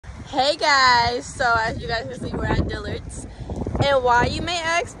Hey guys, so as you guys can see, we're at Dillard's. And why, you may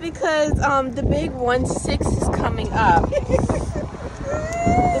ask? Because the big 1/6 is coming up.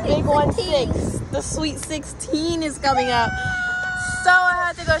 The big 1/6, the sweet 16 is coming up. So I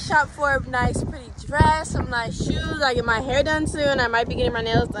had to go shop for a nice pretty dress, some nice shoes. I get my hair done soon. I might be getting my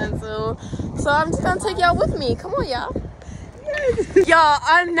nails done soon. So I'm just gonna take y'all with me. Come on, y'all. Y'all,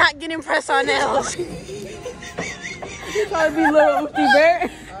 I'm not getting press-on nails. You trying to be little Uchi Bear?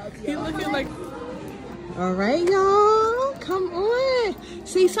 He's looking like... All right, y'all. Come on.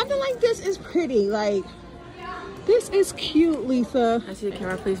 See, something like this is pretty. Like, this is cute, Lisa. I see the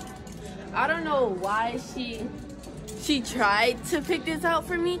camera, please. I don't know why she tried to pick this out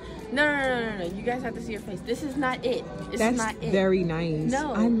for me. No. You guys have to see her face. This is not it. That's not it. Very nice.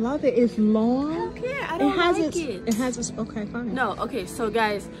 No. I love it. It's long. I don't care. I don't like it. It has its... Okay, fine. No, okay. So,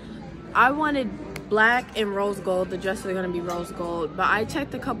 guys, I wanted black and rose gold. The dresses are going to be rose gold. But I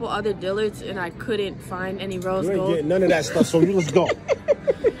checked a couple other Dillards, and I couldn't find any rose gold. You ain't getting none of that stuff, so you let's go.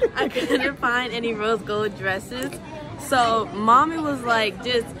 I couldn't find any rose gold dresses. So, Mommy was like,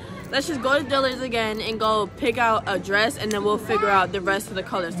 let's just go to Dillard's again and go pick out a dress, and then we'll figure out the rest of the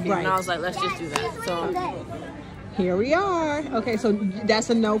color scheme. Right. And I was like, let's just do that. So here we are. Okay, so that's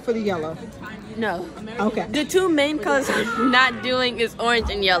a no for the yellow. No. Okay. The two main colors I'm not doing is orange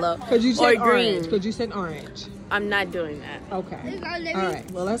and yellow. Because you said or green. Orange. Because you said orange. I'm not doing that. Okay. All right.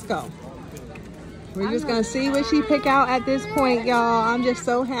 Well, let's go. We're just gonna see what she pick out at this point, y'all. I'm just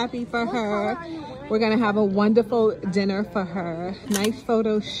so happy for her. We're gonna have a wonderful dinner for her. Nice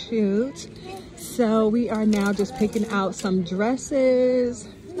photo shoot. So we are now just picking out some dresses.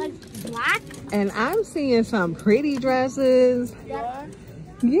 Like black? And I'm seeing some pretty dresses.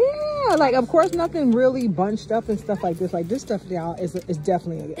 Yeah, like of course nothing really bunched up and stuff like this. Like this stuff, y'all, is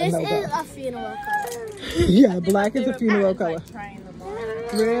definitely a no-go. This is a funeral color. Yeah, black is a funeral color.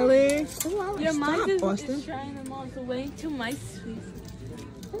 Really? Your mind is Austin. trying them all way too much.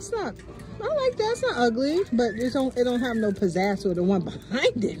 That's not. I like that. It's not ugly, but it don't have no pizzazz to it. The one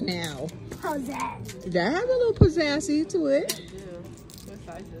behind it now. Pizzazz. That has a little pizzazzy to it. What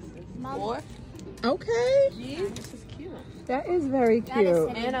size is this? 4. Okay. This is cute. That is very cute.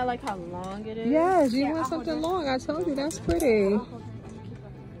 And I like how long it is. Yes, you want something long. I told you that's pretty.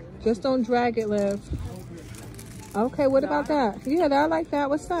 Just don't drag it, Liv. Okay, what about that? Yeah, I like that.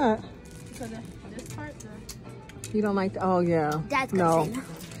 What's that? So this part, you don't like the, oh yeah. Dad's gonna say no.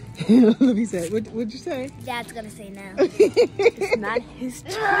 Let me say, what'd you say? Dad's gonna say no. it's not his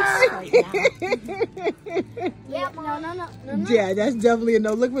choice right now. Yep, no. Yeah, that's definitely a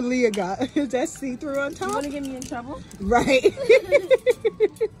no. Look what Leah got. Is that see-through on top? You wanna get me in trouble? Right.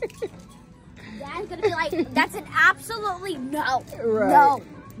 Dad's gonna be like, that's an absolutely no. Right.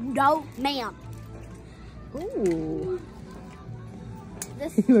 No, ma'am. Ooh.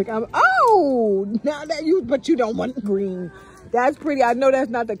 This Look, now that but you don't want green. That's pretty. I know that's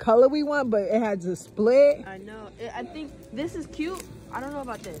not the color we want, but it has a split. I know. I think this is cute. I don't know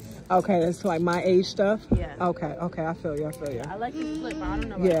about this. Okay, that's like my age stuff. Yeah. Okay, I feel you. I like the split, but I don't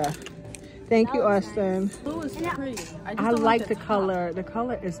know about yeah. Thank you, Austin. nice. Blue is pretty. I like the color. The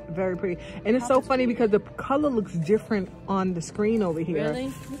color is very pretty. And it's so funny because the color looks different on the screen over here.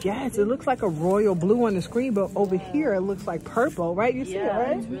 Really? Yes, it looks like a royal blue on the screen, but over here it looks like purple, right? You see it,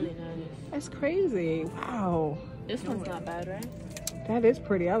 right? It's really nice. That's crazy. Wow. This one's not bad, right? That is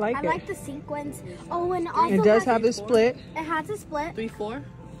pretty. I like it. I like the sequins. Oh, and also it does have a split. It has a split. 3/4?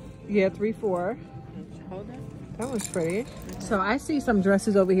 Yeah, 3/4. Hold that. That one's pretty. So I see some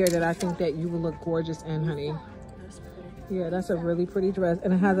dresses over here that I think that you will look gorgeous in, honey. That's pretty. Yeah, that's a really pretty dress.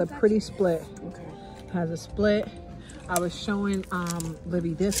 And it has a pretty split. Okay. It has a split. I was showing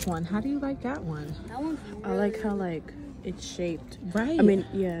Libby this one. How do you like that one? That one's I like how it's shaped. Right. I mean,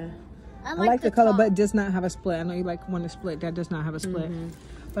 yeah. I like the color, but it does not have a split. I know you like one to split. That does not have a split.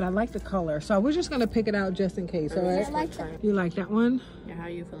 But I like the color. So I was just going to pick it out just in case, all right? I like that. You like that one? Yeah, how are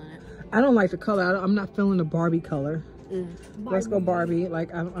you feeling it? I don't like the color. I'm not feeling the Barbie color. Let's go Barbie.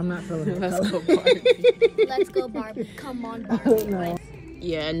 Like, I'm not feeling the color. Let's go Barbie. Let's go Barbie. Come on, Barbie. No.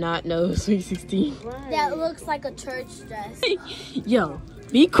 Yeah, not no Sweet 16. That looks like a church dress. Yo,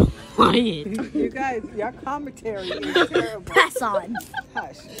 be quiet. You guys, your commentary is terrible. Pass on.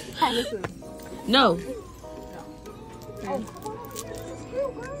 Hush. Listen. No.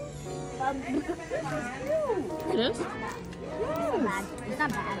 It is? It's not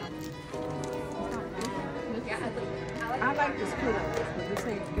bad. I like the split on this, but this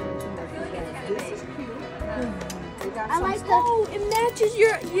ain't giving too much. This is cute. I like the. Oh, it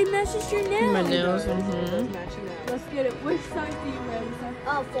matches your nails. My nails. Let's get it. Which size do you wear?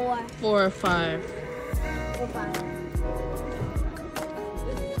 Oh, 4. 4 or 5. 4 or 5.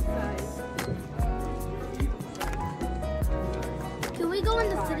 we go in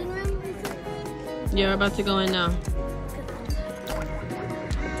the sitting room? Yeah, we're about to go in now.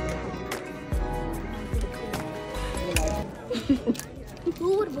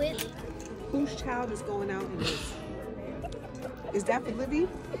 Who would win? Whose child is going out in this? Is that for Libby?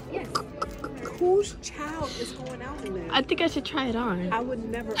 Yes. Whose child is going out in this? I think I should try it on. I would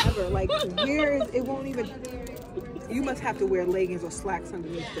never ever, like, where is, it won't even, you must have to wear leggings or slacks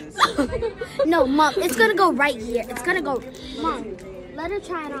underneath this. No, Mom, it's gonna go right here. It's gonna go, Mom, let her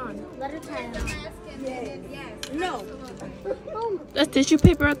try it on. Let her try it on. No. That's tissue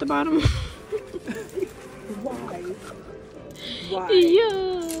paper at the bottom. Why? Why?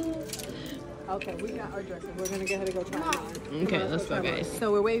 Yeah. Okay, we got our dressing. We're gonna go ahead and go try it on. Okay, let's go, guys.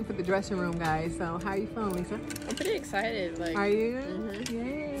 So we're waiting for the dressing room, guys. So how are you feeling, Lisa? I'm pretty excited. Like, Are you? Yay.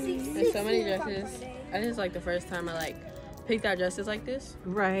 Yay. There's so many dresses. I think it's like the first time I like picked out dresses like this.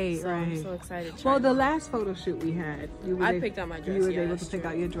 Right, So right. I'm so excited. Well, the last photo shoot we had, I picked out my dress. You were yeah, able to that's pick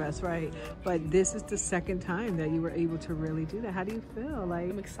true. out your dress, right? But this is the second time that you were able to really do that. How do you feel? Like,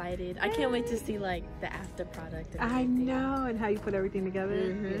 I'm excited. I can't wait to see like the after product. And I know, and how you put everything together.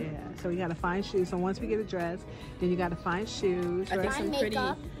 Mhm. Yeah. So you gotta find shoes. So once we get a dress, then you gotta find shoes. I Right? think some My pretty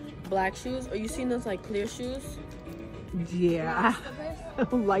makeup. black shoes. Or you seen those like clear shoes? Yeah, I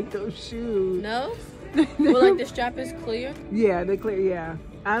don't like those shoes. No? Well, like the strap is clear. Yeah, they're clear. Yeah,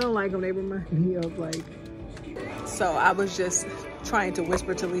 I don't like them. They remind me of like. So I was just trying to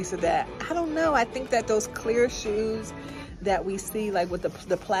whisper to Lisa that I don't know. I think that those clear shoes that we see, like with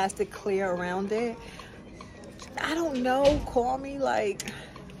the plastic clear around it, I don't know. Call me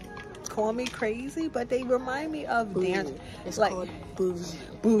crazy, but they remind me of dance. It's like called bougie.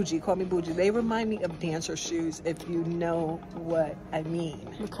 bougie. Call me bougie. They remind me of dancer shoes, if you know what I mean.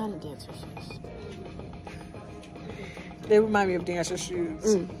 What kind of dancer shoes? They remind me of dancer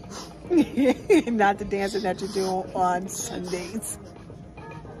shoes. Not the dancing that you do on Sundays.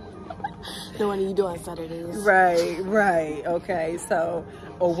 The one you do on Saturdays. Right. Okay. So,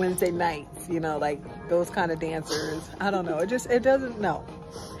 or Wednesday nights, you know, like those kind of dancers. I don't know. It doesn't know.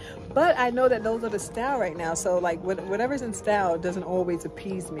 But I know that those are the style right now. So like whatever's in style doesn't always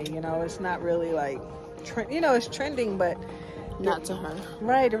appease me. You know, it's not really like, you know, it's trending, but Not to her.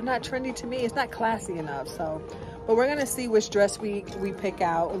 right, or not trendy to me. It's not classy enough. So, but we're gonna see which dress we pick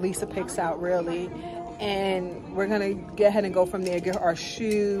out. Lisa picks out really, and we're gonna get ahead and go from there. Get our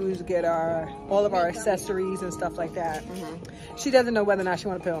shoes, get all of our accessories and stuff like that. She doesn't know whether or not she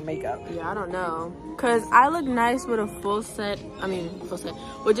want to put on makeup. Yeah, I don't know. Cause I look nice with a full set.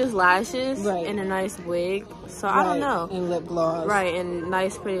 With just lashes Right. and a nice wig. So I don't know. And lip gloss. Right, and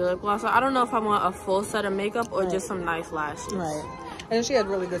nice pretty lip gloss. So I don't know if I want a full set of makeup or just some nice lashes. Right. And she had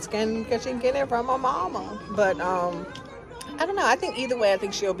really good skin because she can get it from her mama. But I don't know. I think either way, I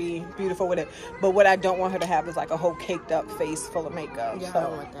think she'll be beautiful with it. But what I don't want her to have is like a whole caked up face full of makeup. Yeah, so, I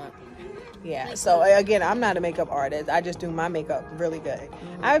don't want that. yeah. So again, I'm not a makeup artist. I just do my makeup really good.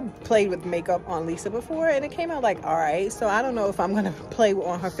 I've played with makeup on Lisa before, and it came out like all right. So I don't know if I'm gonna play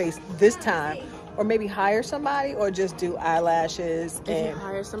on her face this time, or maybe hire somebody, or just do eyelashes. If you And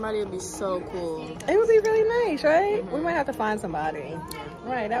hire somebody, it'd be so cool. it would be really nice, right? We might have to find somebody.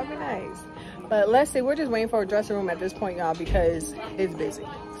 Right, that would be nice. But let's see, we're just waiting for a dressing room at this point, y'all, because it's busy.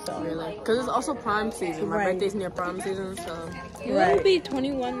 So Really. Because it's also prom season. My Right. birthday's near prom season, so. You Right. will be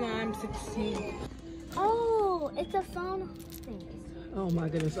 21 when I'm 16. Oh, it's a phone thing. oh my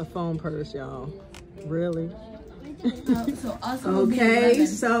goodness, a phone purse, y'all. Really? So also will be Okay, 11.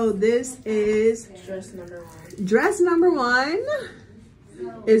 so this is Dress number 1. dress number 1.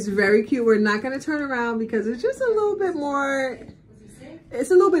 It's very cute. We're not going to turn around because it's just a little bit more,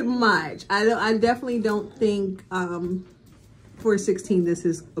 it's a little bit much. I definitely don't think for 16 this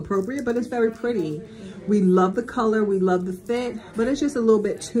is appropriate, but it's very pretty. We love the color, we love the fit, but it's just a little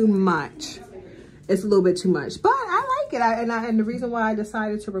bit too much. It's a little bit too much, but I like it. And the reason why I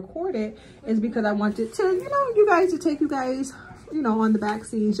decided to record it is because I wanted to, you know, you guys to take you guys, you know, on the back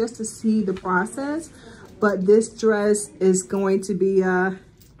scenes just to see the process. But this dress is going to be a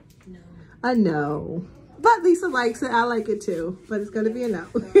no. But Lisa likes it. I like it too. But it's going to be a no.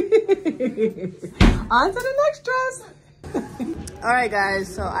 On to the next dress. Alright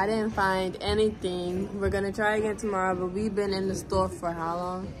guys, so I didn't find anything. We're gonna try again tomorrow, but we've been in the store for how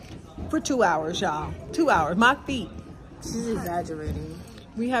long? For 2 hours, y'all. 2 hours. My feet. She's exaggerating.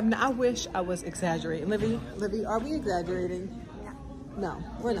 We have. I wish I was exaggerating. Livy, are we exaggerating? No,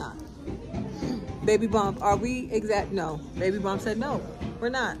 we're not. Baby Bump, are we No. Baby Bump said no. We're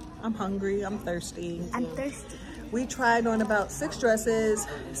not. I'm hungry. I'm thirsty. I'm thirsty. We tried on about 6 dresses.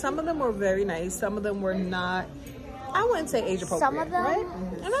 Some of them were very nice. Some of them were not. I wouldn't say age appropriate. Some of them, right?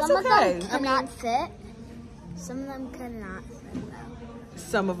 And that's some okay. of them cannot fit. Some of them cannot fit though.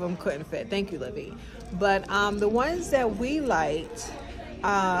 some of them couldn't fit. Thank you, Livy. But the ones that we liked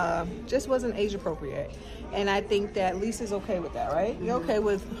just wasn't age appropriate. And I think that Lisa's okay with that, right? You're okay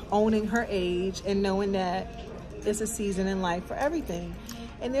with owning her age and knowing that it's a season in life for everything.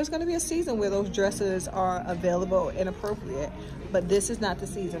 And there's going to be a season where those dresses are available and appropriate. But this is not the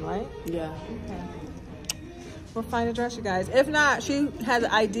season, right? Yeah. Okay. We'll find a dress, you guys. If not, she has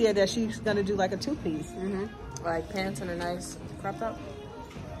an idea that she's going to do like a two-piece. Like pants and a nice crop top.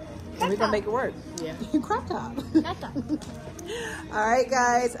 And we're going to make it work. Yeah. Crop top. Crop top. All right,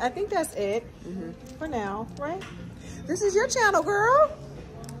 guys. I think that's it for now, right? This is your channel, girl.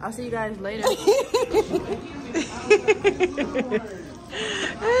 I'll see you guys later.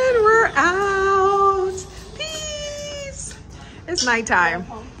 And we're out. Peace. It's nighttime.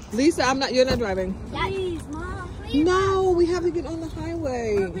 Lisa, you're not driving. Please, Mom. Please. No, we have to get on the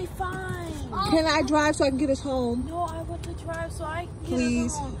highway. We'll be fine. Can I drive so I can get us home? No, I want to drive so I can get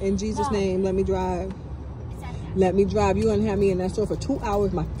Please, home. in Jesus' name, let me drive. Let me drive. You're gonna have me in that store for 2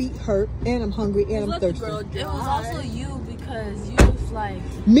 hours. My feet hurt, and I'm hungry, and I'm thirsty. It was also you because you was like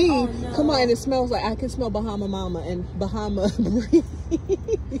Me? oh, no. Come on, and it smells like I can smell Bahama Mama and Bahama Breeze.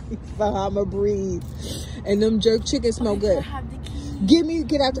 Bahama Breeze. And them jerk chickens smell good. Have the key.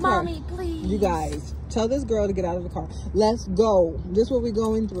 Get out the car. Mommy, please. You guys, tell this girl to get out of the car. Let's go. This is what we're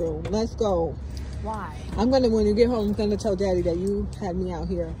going through. Let's go. Why? When you get home, I'm gonna tell Daddy that you had me out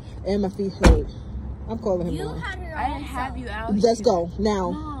here and my feet hurt. I'm calling him now. I didn't have you out. Let's go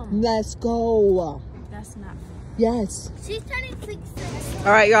now. Mom. Let's go. That's not. Yes. She's turning 6.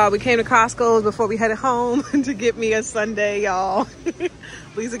 All right, y'all. We came to Costco's before we headed home to get me a sundae, y'all.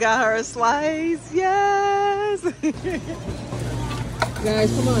 Lisa got her a slice. Yes.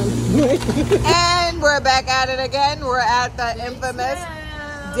 Guys, come on. And we're back at it again. We're at the infamous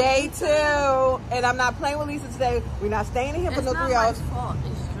day 2. And I'm not playing with Lisa today. We're not staying in here for no 3 hours. It's your fault.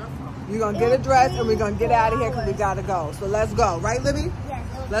 We're going to get a dress and we're going to get out of here because we got to go. So let's go. Right, Libby?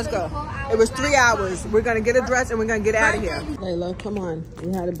 Yes. Let's go. It was 3 hours. We're going to get a dress and we're going to get out of here. Layla, come on.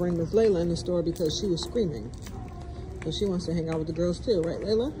 We had to bring Miss Layla in the store because she was screaming. So she wants to hang out with the girls too. Right,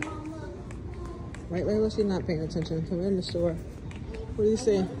 Layla? Right, Layla? She's not paying attention. Come in the store. What do you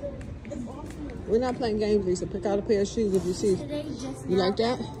see? We're not playing games, Lisa. Pick out a pair of shoes if you see. You like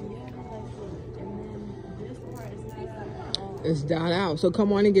that? It's dot out. So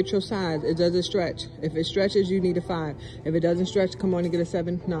come on and get your size. It doesn't stretch. If it stretches, you need a 5. If it doesn't stretch, come on and get a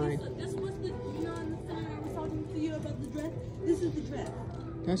 7, 9. This was the, on the phone I was talking to you about the dress. This is the dress.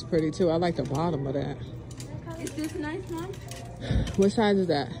 That's pretty too. I like the bottom of that. Is this nice, Mom? What size is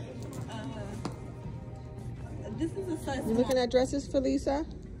that? This is a size. You looking at dresses for Lisa?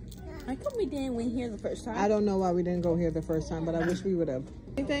 How come we didn't win here the first time? I don't know why we didn't go here the first time, but I wish we would have.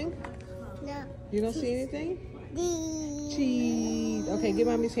 Anything? No. You don't see anything? Cheese. Okay, give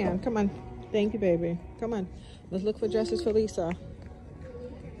Mommy's hand. Come on. Thank you, baby. Come on. Let's look for dresses for Lisa.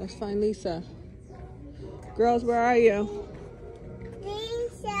 Let's find Lisa. Girls, where are you?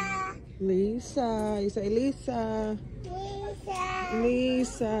 Lisa. Lisa. You say Lisa. Lisa.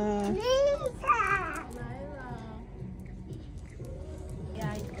 Lisa. Lisa.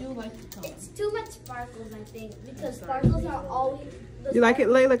 Yeah, I do like the color. It's too much sparkles, I think, because sparkles are always. You like it,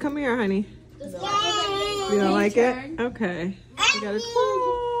 Layla? Come here, honey. The sparkles are You don't like it? Okay. You got it.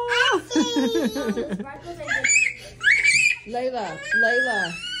 Layla,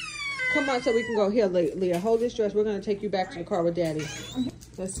 come on so we can go. Here, Leah, hold this dress. We're going to take you back to the car with Daddy.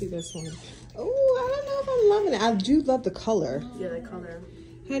 Let's see this one. Oh, I don't know if I'm loving it. I do love the color. Yeah, the color.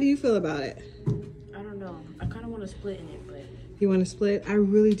 How do you feel about it? I don't know. I kind of want to split in it, but. You want to split? I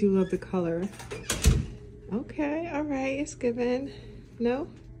really do love the color. Okay, all right. It's given. No?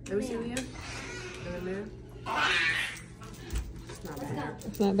 Let me see, Leah. It's not bad.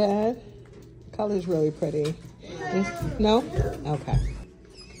 It's not bad. Color's really pretty. No? Okay.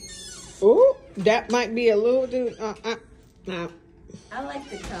 Ooh, that might be a little too. No. I like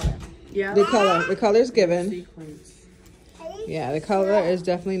the color. Yeah. The color's given. Sequence. Yeah, the color is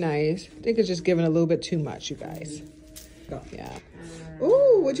definitely nice. I think it's just giving a little bit too much, you guys. Yeah.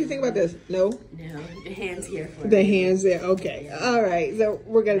 Ooh, what do you think about this? No? No, the hands here for The hands there. Okay. All right. So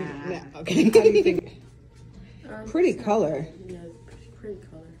we're gonna. Nah. Okay. How do you think? Pretty color. Yeah, pretty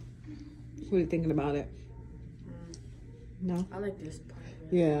color. What are you thinking about it? No. I like this part.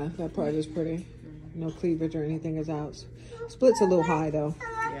 Yeah, that part is pretty. No cleavage or anything is out. Split's a little high though.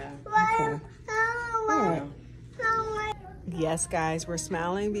 Yeah. Okay. All right. Yes, guys, we're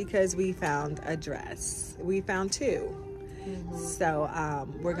smiling because we found a dress. We found 2. So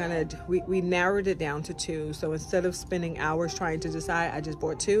we narrowed it down to 2. So instead of spending hours trying to decide, I just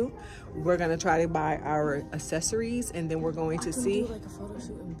bought 2. We're gonna try to buy our accessories, and then we're going to see. Like a photo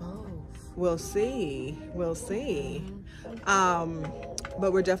shoot in both. We'll see.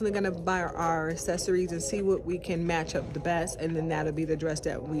 But we're definitely gonna buy our accessories and see what we can match up the best, and then that'll be the dress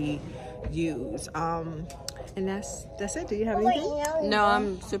that we use. And that's it. Do you have anything? No,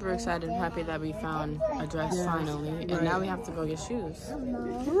 I'm super excited and happy that we found a dress finally. And now we have to go get shoes.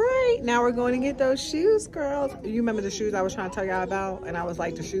 Right. Now we're going to get those shoes, girls. You remember the shoes I was trying to tell y'all about? And I was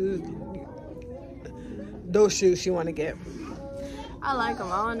like, those shoes she want to get. I like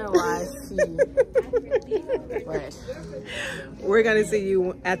them. I don't know why. But we're going to see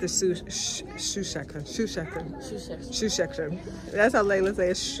you at the shoe section. That's how Layla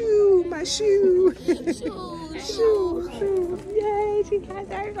says, shoe, my shoe. Shoe. Yay, she got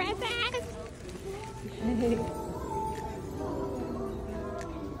her dresses.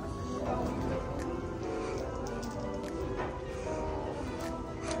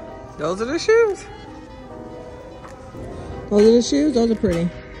 Those are the shoes. Those are the shoes. Those are pretty.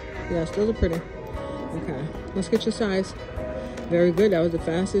 Yes, those are pretty. Okay, let's get your size. Very good. That was the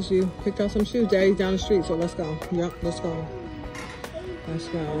fastest you picked out some shoes. Daddy's down the street, so let's go. Yep, let's go. Let's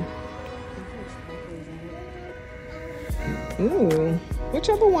go. Ooh,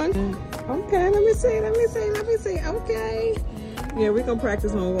 whichever one. Okay, let me see. Okay. Yeah, we're gonna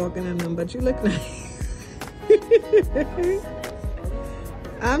practice on walking in them, but you look nice.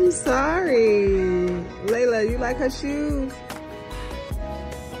 I'm sorry. Layla, you like her shoes?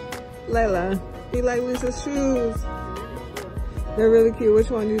 Layla, you like Lisa's shoes? They're really cute.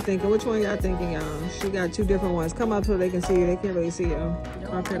 Which one are you thinking? Which one y'all thinking, y'all? She got 2 different ones. Come up so they can see you. They can't really see you.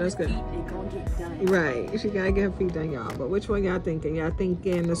 Okay, that's good. Right. She gotta get her feet done, y'all. But which one y'all thinking? Y'all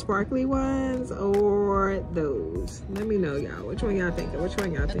thinking the sparkly ones or those? Let me know, y'all. Which one y'all thinking? Which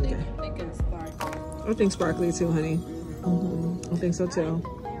one y'all thinking? I'm thinking sparkly. I think sparkly too, honey. I think so too.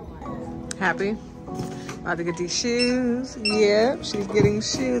 Happy? About to get these shoes. Yep, she's getting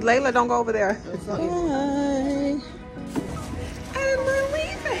shoes. Layla, don't go over there. Bye. And we're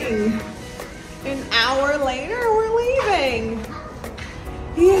leaving. An hour later, we're leaving.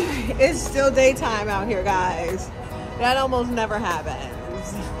 Yeah, it's still daytime out here, guys. That almost never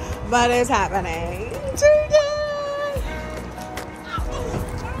happens. But it's happening today.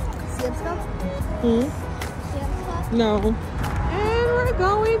 No. And we're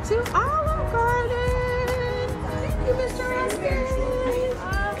going to Olive Garden. Thank you, Mr. Austin.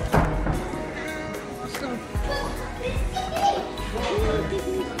 Let's go.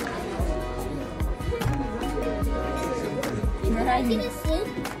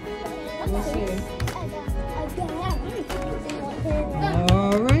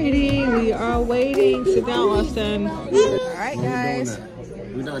 Alrighty, we are waiting. Sit down, Austin. Alright, guys.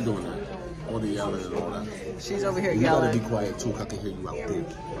 We're not doing that. All the yelling and all that. She's over here You yelling. gotta be quiet too, 'cause I can hear you out there.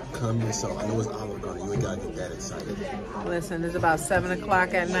 Calm yourself. I know it's Olive Garden. You ain't gotta get that excited. Listen, it's about 7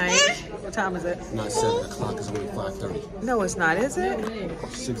 o'clock at night. What time is it? It's not 7 o'clock. It's only 5:30. No, it's not, is it?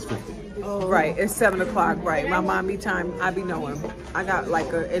 6:50. Oh, right. It's 7 o'clock, right. My mommy time, I be knowing. I got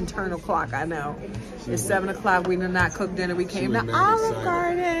like an internal clock, I know. It's 7 o'clock. We did not cook dinner. We came to Olive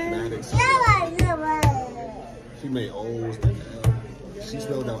Garden. She made O's. She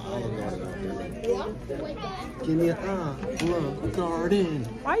spelled out Olive Garden out there. Give me an Olive Garden.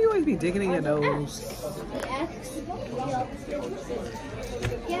 Why you always be digging in your nose?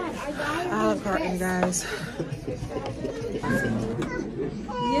 Olive Garden, guys.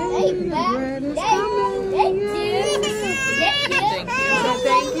 Yay, bread is coming.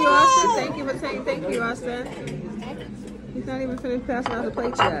 Thank you, Austin. Thank you for saying thank you, Austin. He's not even finished passing out the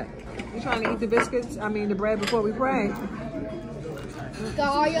plates yet. You trying to eat the biscuits? I mean the bread before we pray. Thank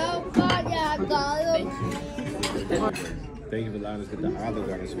you for allowing us to get the Olive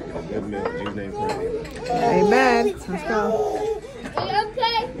Garden so we can get a good meal. In Jesus' name, pray. Amen. Let's go. Are you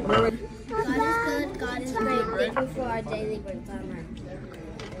okay? We're ready. God is good. God is great. Thank you for our daily bread. Amen.